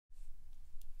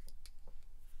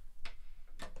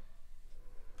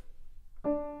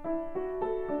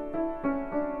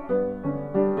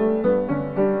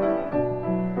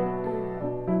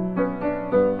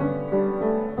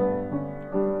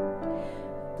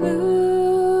blue.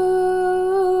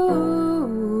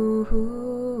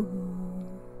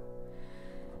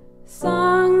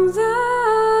 Songs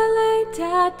are like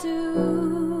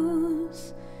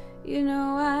tattoos. You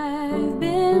know I've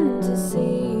been to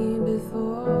sea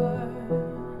before.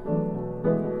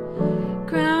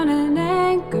 Crown and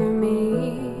anchor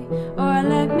me, or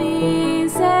let me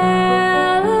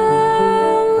sail away.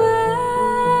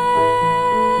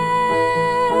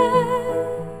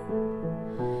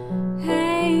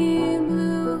 Hey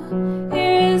blue,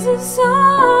 here's a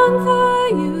song for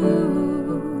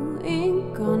you.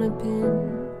 Ink on a pen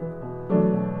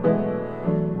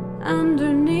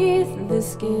underneath the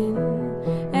skin,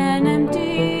 an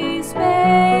empty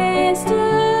space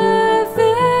to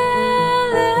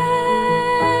fill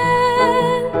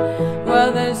in.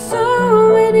 Well, there's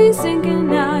so many sinking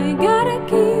now, you gotta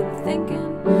keep thinking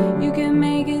you can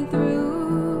make it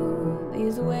through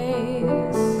these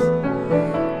waves.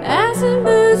 Acid,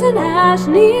 booze and hash,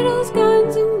 needles,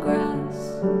 guns and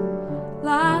grass,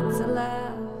 lots of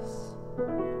laughs,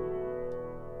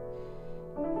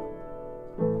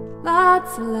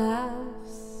 lots of laughs.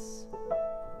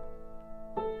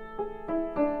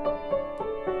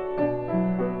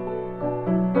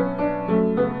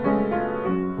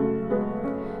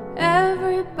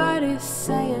 Everybody's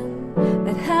saying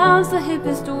that hell's the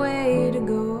hippest way to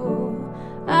go.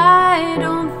 I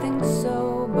don't think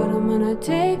so, but I'm gonna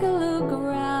take a look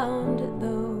around it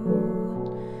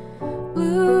though.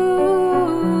 Blue,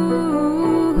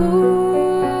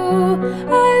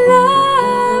 I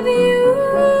love you.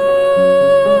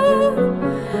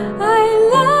 I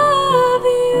love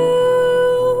you.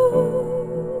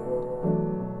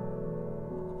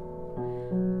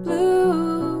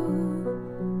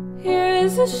 Blue, here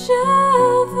is a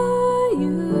shell for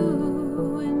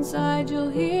you. Inside you'll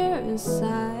hear a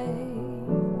sigh,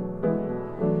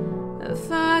 a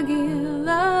foggy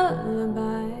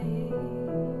lullaby.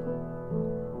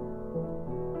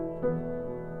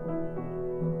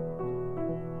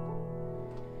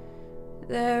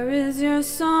 There is your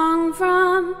song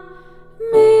from